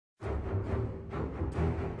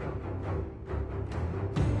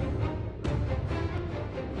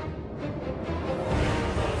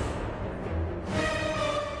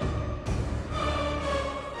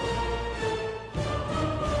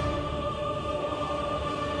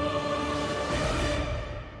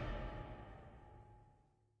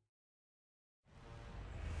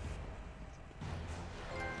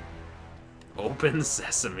Open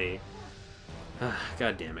sesame.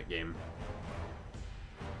 God damn it, game.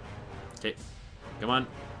 Okay. Come on.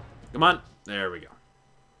 Come on. There we go.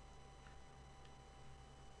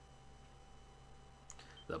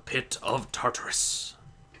 The Pit of Tartarus.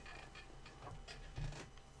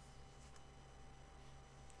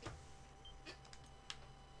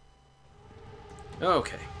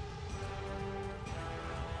 Okay.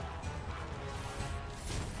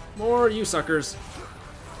 More, you suckers.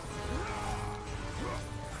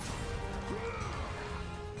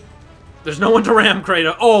 There's no one to ram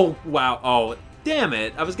Kratos. Oh, wow. Oh, damn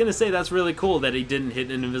it. I was going to say that's really cool that he didn't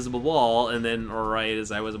hit an invisible wall, and then, right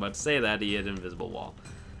as I was about to say that, he hit an invisible wall.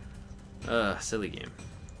 Silly game.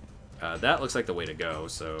 That looks like the way to go,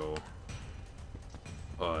 so...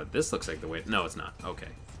 this looks like the way... No, it's not. Okay.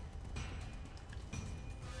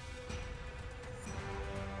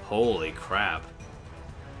 Holy crap.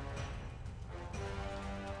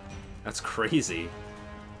 That's crazy.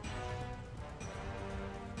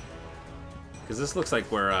 Because this looks like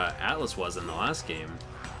where Atlas was in the last game.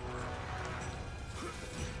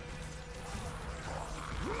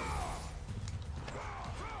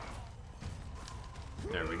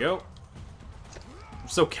 There we go. I'm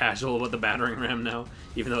so casual about the battering ram now,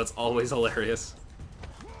 even though it's always hilarious.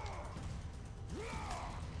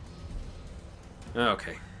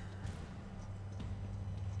 Okay.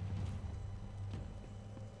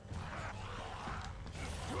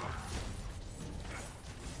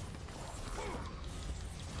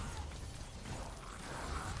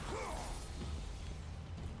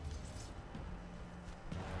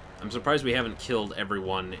 I'm surprised we haven't killed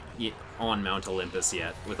everyone on Mount Olympus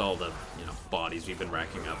yet, with all the, you know, bodies we've been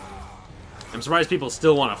racking up. I'm surprised people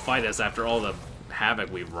still want to fight us after all the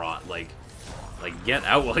havoc we've wrought. Like, get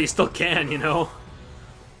out while you still can, you know?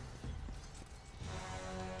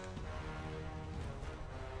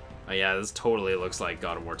 Oh yeah, this totally looks like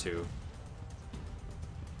God of War 2.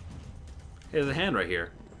 Hey, there's a hand right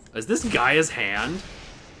here. Is this Gaia's hand?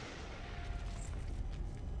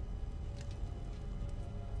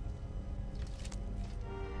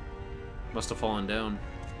 Must have fallen down.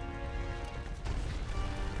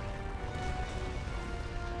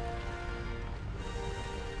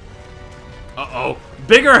 Uh-oh.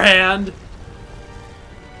 Bigger hand!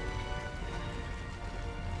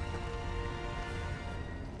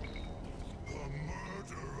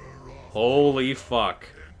 Holy fuck.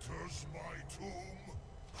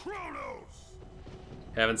 Cronos!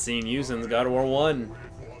 Haven't seen you since God of War 1. It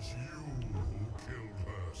was you who killed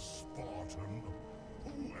her, Spartan.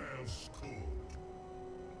 Who else could?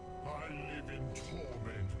 I live in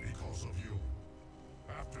torment because of you.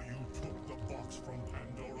 After you took the box from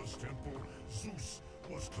Pandora's temple, Zeus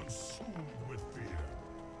was consumed with fear.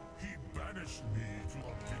 He banished me to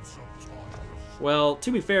the pits of Tartarus. Well,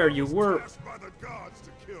 to be fair, you were... Asked by the gods to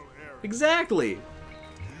kill Ares. Exactly! You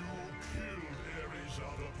killed Ares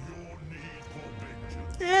out of your need for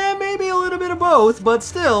vengeance. Yeah, maybe a little bit of both, but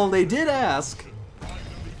still, they did ask. Finally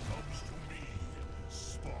comes to me,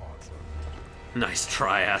 Spartan. Nice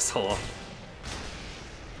try, asshole.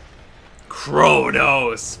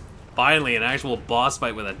 Kronos! Finally, an actual boss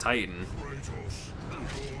fight with a Titan. Kratos,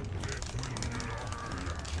 your death will not be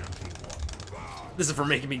a gentle one. This is for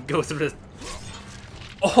making me go through this.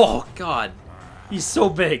 Oh, God. He's so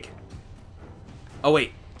big. Oh,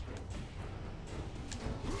 wait.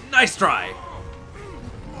 Nice try.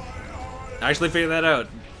 I actually figured that out.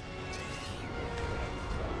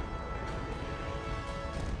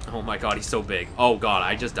 Oh my God, he's so big. Oh God,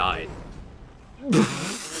 I just died. Again,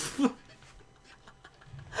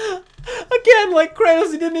 like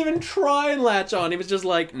Kratos, he didn't even try and latch on. He was just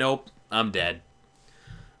like, nope, I'm dead.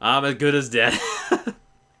 I'm as good as dead.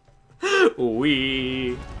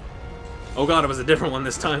 Wee. Oh God, it was a different one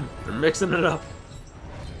this time. They're mixing it up.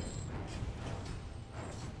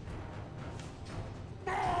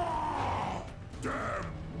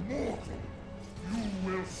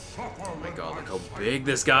 Oh my God, look how big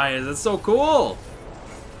this guy is. That's so cool.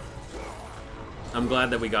 I'm glad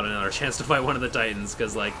that we got another chance to fight one of the Titans,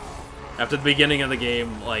 because, like, after the beginning of the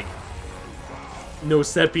game, like, no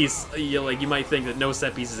set piece, you might think that no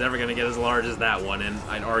set piece is ever going to get as large as that one, and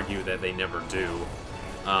I'd argue that they never do.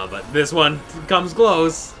 But this one comes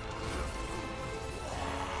close.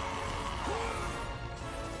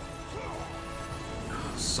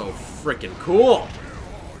 So freaking cool.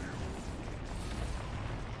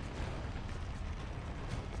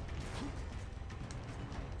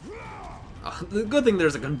 The good thing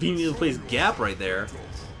there's a conveniently placed gap right there.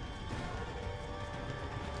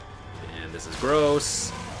 And this is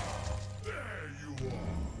gross.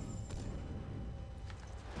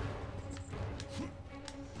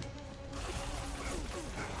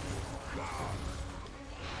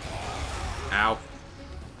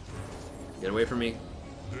 Get away from me.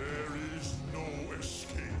 There is no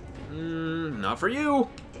escape. Not for you.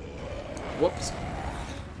 Whoops.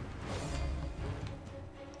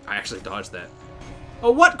 I actually dodged that. Oh,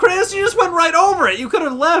 what, Kratos? You just went right over it. You could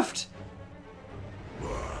have left.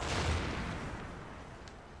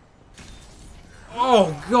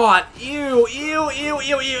 Oh, God. Ew, ew, ew,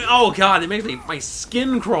 ew, ew. Oh, God. It makes my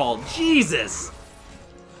skin crawl. Jesus.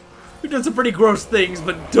 We've done some pretty gross things,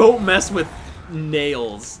 but don't mess with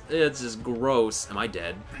nails. It's just gross. Am I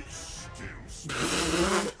dead?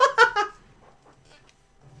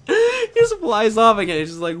 He just flies off again. He's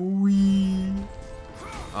just like, wee.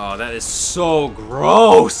 Oh, that is so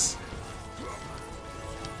gross.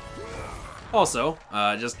 Also,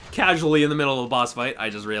 just casually in the middle of a boss fight, I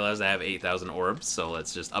just realized I have 8,000 orbs, so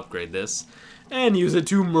let's just upgrade this and use it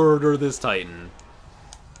to murder this Titan.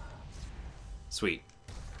 Sweet.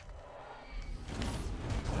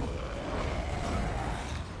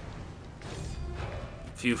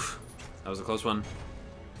 Phew. That was a close one.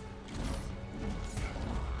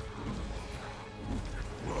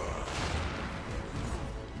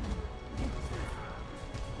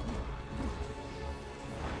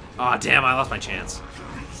 Aw, oh, damn, I lost my chance.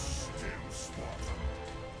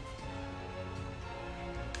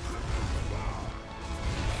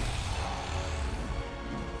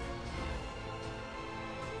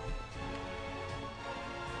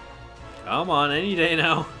 Come on, any day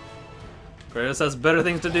now. Kratos has better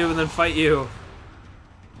things to do than fight you.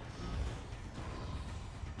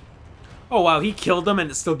 Oh wow, he killed them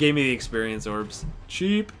and it still gave me the experience orbs.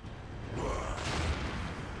 Cheap.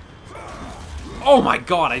 Oh my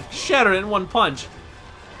god, I shattered it in one punch.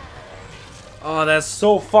 Oh, that's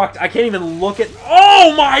so fucked. I can't even look at...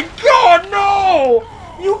 Oh my god, no!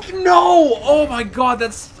 No! Oh my god,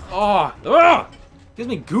 that's... Oh, ugh! Gives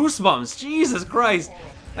me goosebumps. Jesus Christ.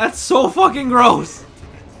 That's so fucking gross.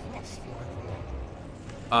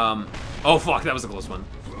 Oh fuck, that was a close one.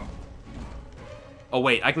 Oh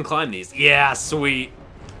wait, I can climb these. Yeah, sweet.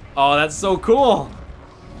 Oh, that's so cool.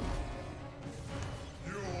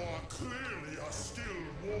 You are clearly a skilled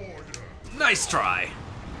warrior. Nice try.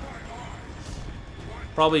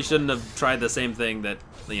 Probably shouldn't have tried the same thing that,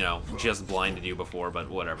 you know, just blinded you before, but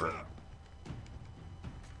whatever.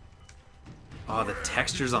 Oh, the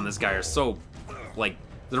textures on this guy are so, like,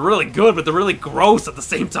 they're really good, but they're really gross at the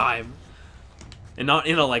same time. And not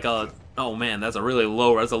in a, like, a, oh man, that's a really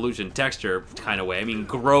low resolution texture kind of way. I mean,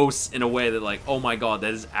 gross in a way that, like, oh my god,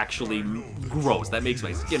 that is actually gross. That makes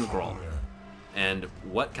my skin crawl. And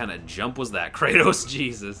what kind of jump was that, Kratos?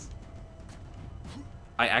 Jesus.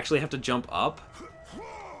 I actually have to jump up?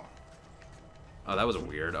 Oh, that was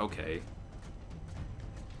weird. Okay.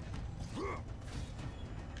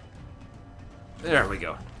 There we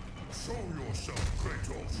go. Show yourself,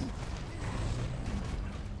 Kratos.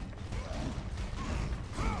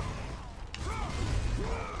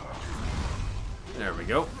 There we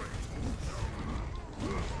go.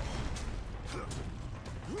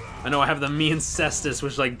 I know I have the mean cestus,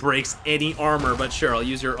 which like breaks any armor, but sure, I'll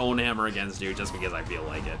use your own hammer against you just because I feel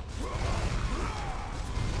like it.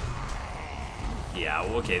 Yeah,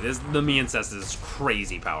 okay, the mean cestus is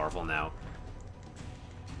crazy powerful now.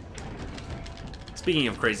 Speaking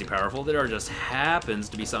of crazy powerful, there just happens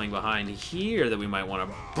to be something behind here that we might want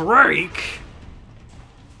to break.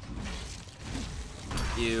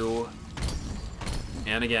 Ew.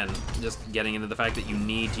 And again, just getting into the fact that you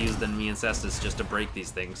need to use the me and Cestus just to break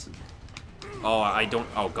these things. Oh, I don't...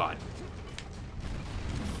 Oh, God.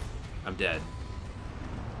 I'm dead.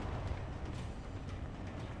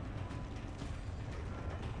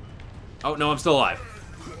 Oh, no, I'm still alive.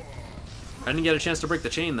 I didn't get a chance to break the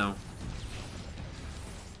chain, though.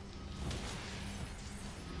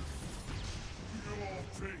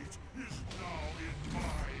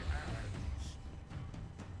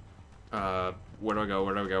 Where do I go?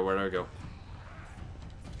 Where do I go? Where do I go?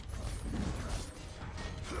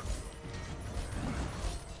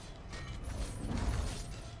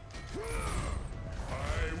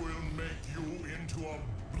 I will make you into a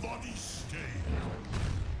bloody stain.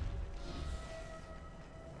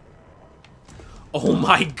 Oh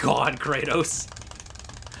my god, Kratos.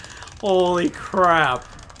 Holy crap.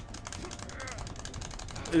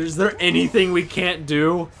 Is there anything we can't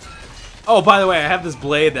do? Oh, by the way, I have this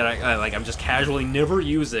blade that I'm just casually never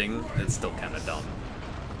using. It's still kind of dumb.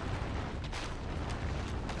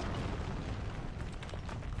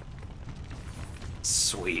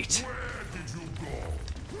 Sweet. Where did you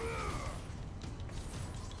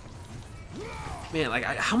go? Man, like,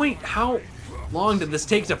 how long did this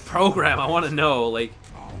take to program? I want to know. Like,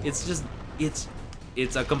 it's just, it's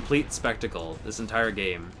a complete spectacle, this entire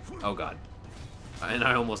game. Oh god. And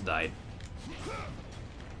I almost died.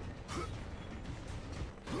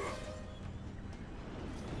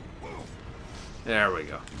 There we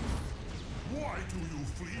go. Why do you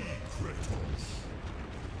flee, Kratos?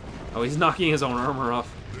 Oh, he's knocking his own armor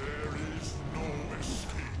off. There is no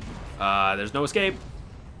escape. There's no escape.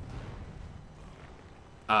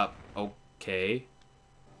 Okay.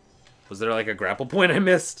 Was there like a grapple point I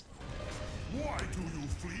missed? Why do you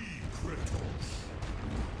flee, Kratos?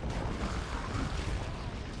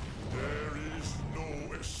 There is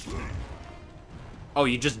no escape. Oh,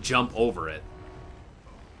 you just jump over it.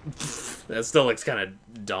 That still looks kind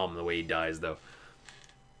of dumb the way he dies, though.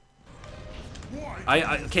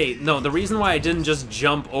 Okay, no, the reason why I didn't just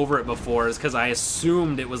jump over it before is because I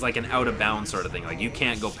assumed it was like an out-of-bounds sort of thing. Like, you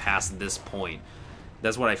can't go past this point.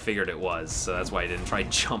 That's what I figured it was, so that's why I didn't try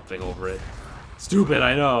jumping over it. Stupid,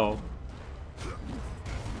 I know.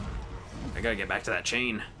 I gotta get back to that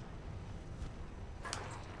chain.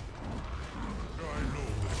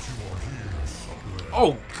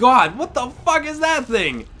 Oh god, what the fuck is that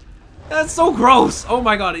thing? That's so gross! Oh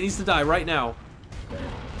my god, it needs to die right now.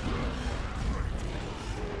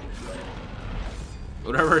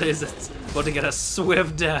 Whatever it is, it's about to get a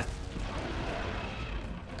swift death.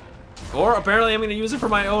 Or apparently I'm gonna use it for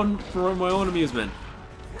my own amusement.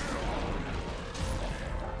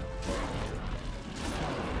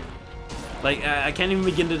 Like, I can't even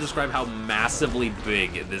begin to describe how massively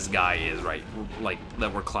big this guy is, right? Like,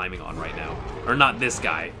 that we're climbing on right now. Or not this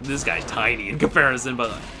guy. This guy's tiny in comparison,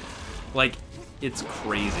 but, like, it's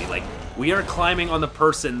crazy. Like, we are climbing on the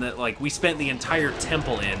person that, like, we spent the entire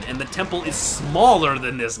temple in, and the temple is smaller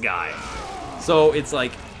than this guy. So, it's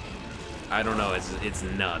like, I don't know, it's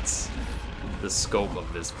nuts. The scope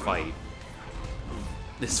of this fight.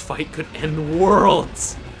 This fight could end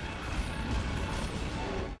worlds!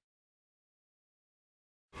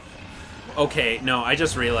 Okay, no, I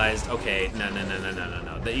just realized, okay, no.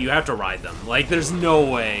 That you have to ride them. Like, there's no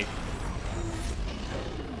way.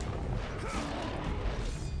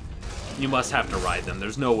 You must have to ride them.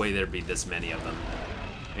 There's no way there'd be this many of them.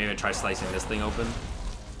 Maybe I try slicing this thing open?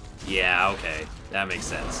 Yeah, okay. That makes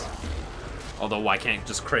sense. Although, why can't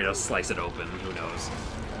just Kratos slice it open? Who knows?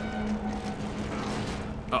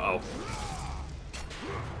 Uh-oh.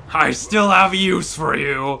 I still have use for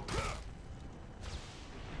you!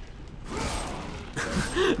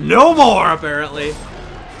 No more, apparently!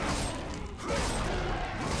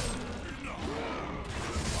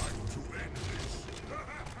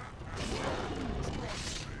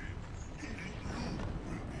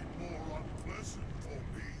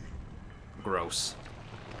 Gross.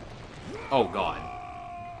 Oh god.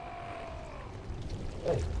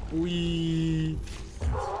 Wee.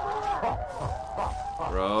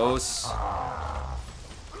 Gross.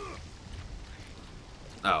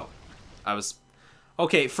 Oh. I was...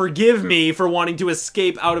 Okay, forgive me for wanting to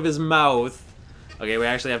escape out of his mouth. Okay, we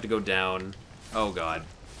actually have to go down. Oh god.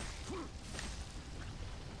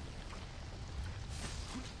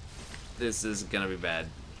 This is gonna be bad.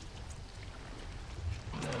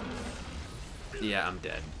 Yeah, I'm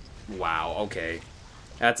dead. Wow, okay.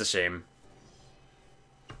 That's a shame.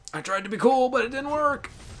 I tried to be cool, but it didn't work.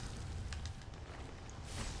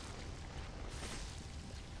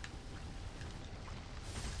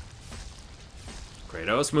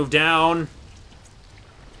 Kratos, move down.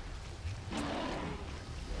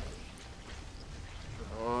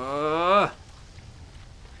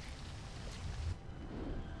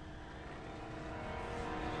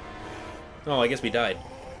 Oh, I guess we died.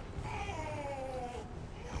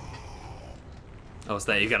 Oh, is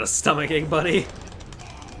that you got a stomachache, buddy?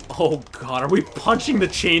 Oh god, are we punching the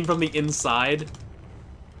chain from the inside?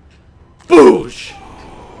 Boosh!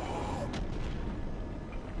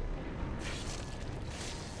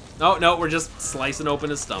 Oh, no, we're just slicing open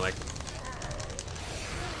his stomach.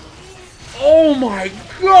 Oh my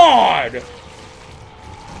god!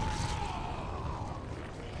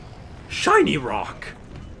 Shiny rock!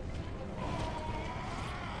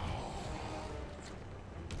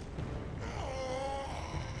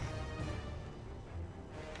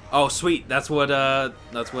 Oh, sweet. That's what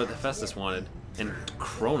Hephaestus wanted. And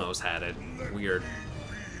Cronos had it. Weird.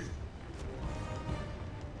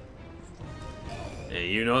 Hey,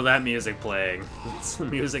 you know that music playing. It's the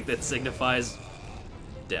music that signifies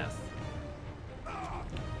death.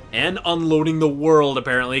 And unloading the world,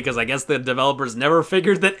 apparently, because I guess the developers never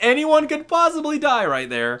figured that anyone could possibly die right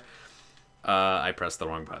there. I pressed the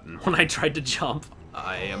wrong button. When I tried to jump,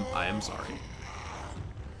 I am sorry.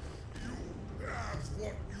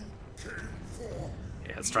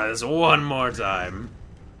 Yeah, let's try this one more time.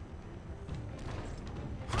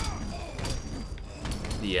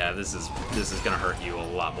 Yeah, this is gonna hurt you a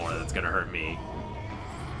lot more than it's gonna hurt me.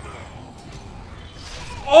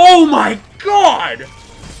 Oh my god!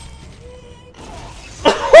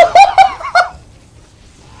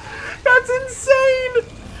 That's insane!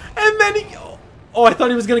 And then he... Oh, I thought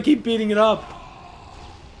he was gonna keep beating it up.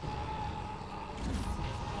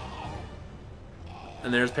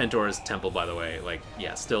 And there's Pandora's temple, by the way. Like,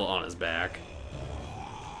 yeah, still on his back.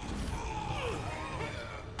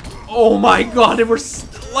 Oh my god, and we're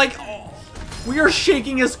like... Oh, we are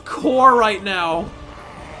shaking his core right now.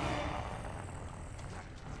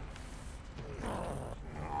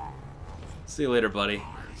 See you later, buddy.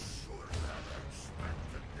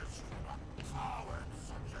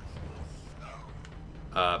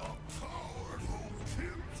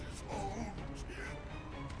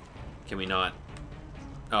 Can we not?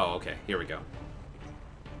 Oh, okay. Here we go.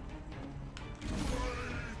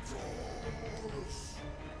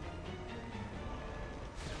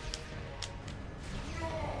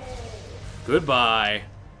 Goodbye.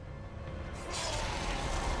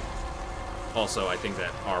 Also, I think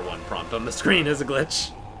that R1 prompt on the screen is a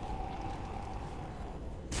glitch.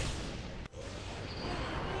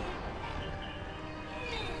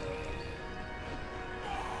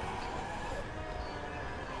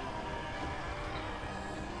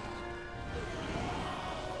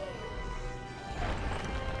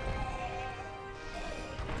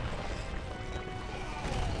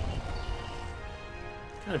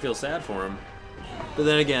 I feel sad for him. But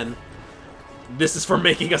then again, this is for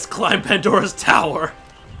making us climb Pandora's tower.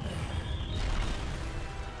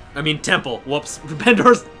 I mean, temple. Whoops.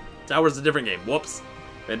 Pandora's tower's a different game. Whoops.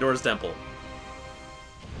 Pandora's temple.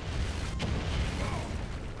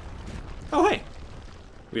 Oh, hey.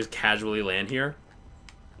 We just casually land here.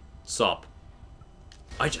 Sup.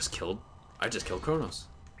 I just killed Cronos.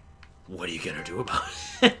 What are you gonna do about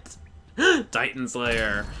it? Titan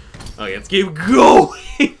Slayer. Okay, let's keep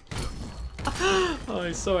going. Oh,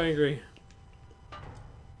 he's so angry.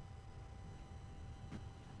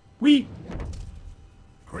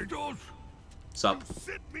 Kratos? Sup? You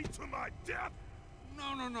sent me to my death?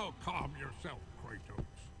 No. Calm yourself, Kratos.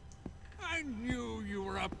 I knew you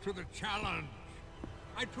were up to the challenge.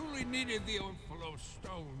 I truly needed the Ophalo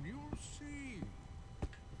stone. You'll see.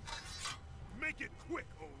 Make it quick,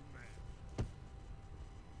 old man.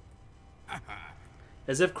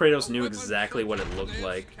 As if Kratos knew exactly what it looked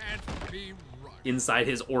like inside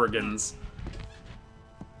his organs.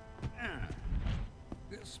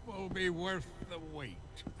 This will be worth the wait.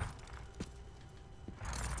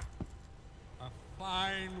 A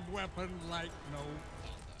fine weapon like no other.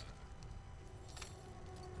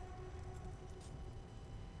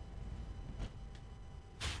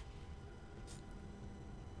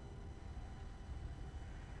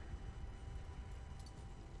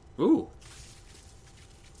 Ooh.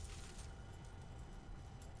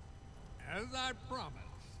 As I promised.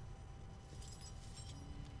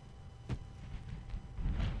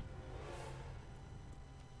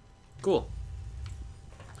 Cool.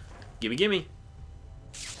 Gimme, gimme.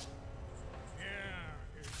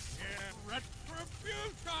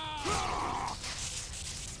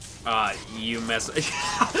 You mess.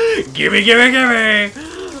 Gimme, gimme, gimme!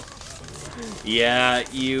 Yeah,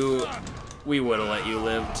 you. We would have let you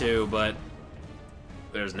live too, but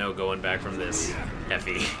there's no going back from this,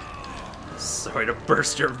 Heffy. Sorry to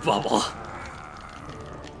burst your bubble.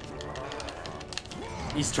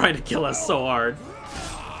 He's trying to kill us so hard.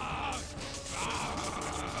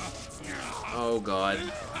 Oh god.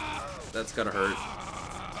 That's gotta hurt.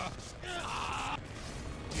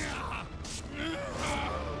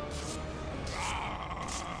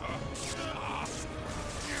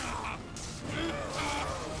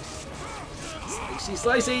 Slicey,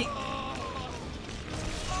 slicey!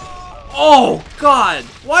 Oh god!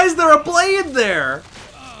 Why is there a blade there?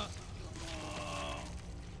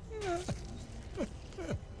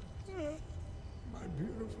 My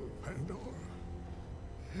beautiful Pandora.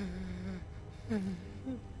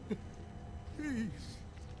 Please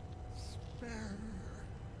spare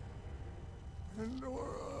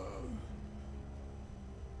Pandora.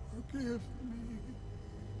 Forgive me.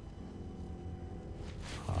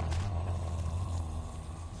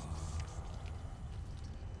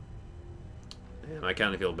 Damn, I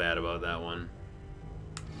kind of feel bad about that one.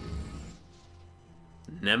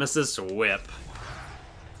 Nemesis Whip.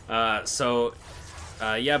 Yeah,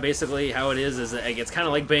 basically how it is like, it's kind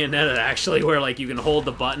of like Bayonetta, actually, where, like, you can hold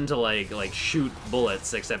the button to, like shoot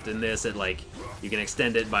bullets, except in this, it, like, you can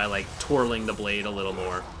extend it by, like, twirling the blade a little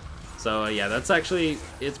more. So, yeah, that's actually,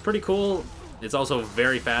 it's pretty cool. It's also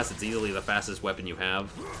very fast. It's easily the fastest weapon you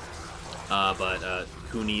have. But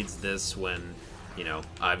who needs this when, you know,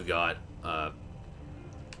 I've got,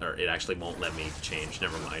 or it actually won't let me change.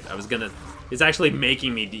 Never mind. I was gonna... It's actually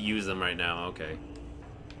making me use them right now. Okay.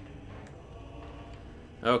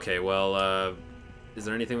 Okay, well, Is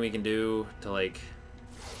there anything we can do to, like...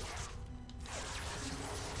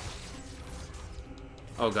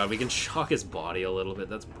 Oh god, we can shock his body a little bit.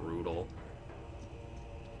 That's brutal.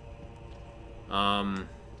 I'm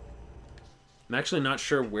actually not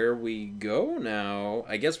sure where we go now.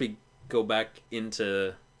 I guess we go back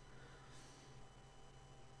into...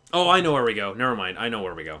 Oh, I know where we go. Never mind. I know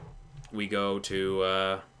where we go. We go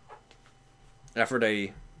to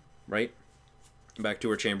Aphrodite, right? Back to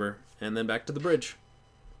her chamber, and then back to the bridge.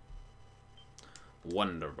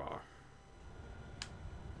 Wonderbar.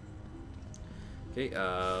 Okay,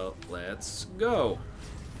 let's go.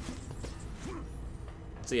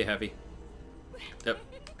 See you, Heavy. Yep.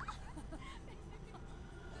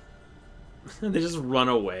 They just run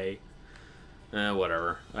away.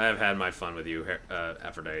 Whatever. I've had my fun with you,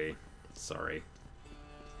 Aphrodite. Sorry.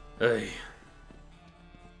 Hey.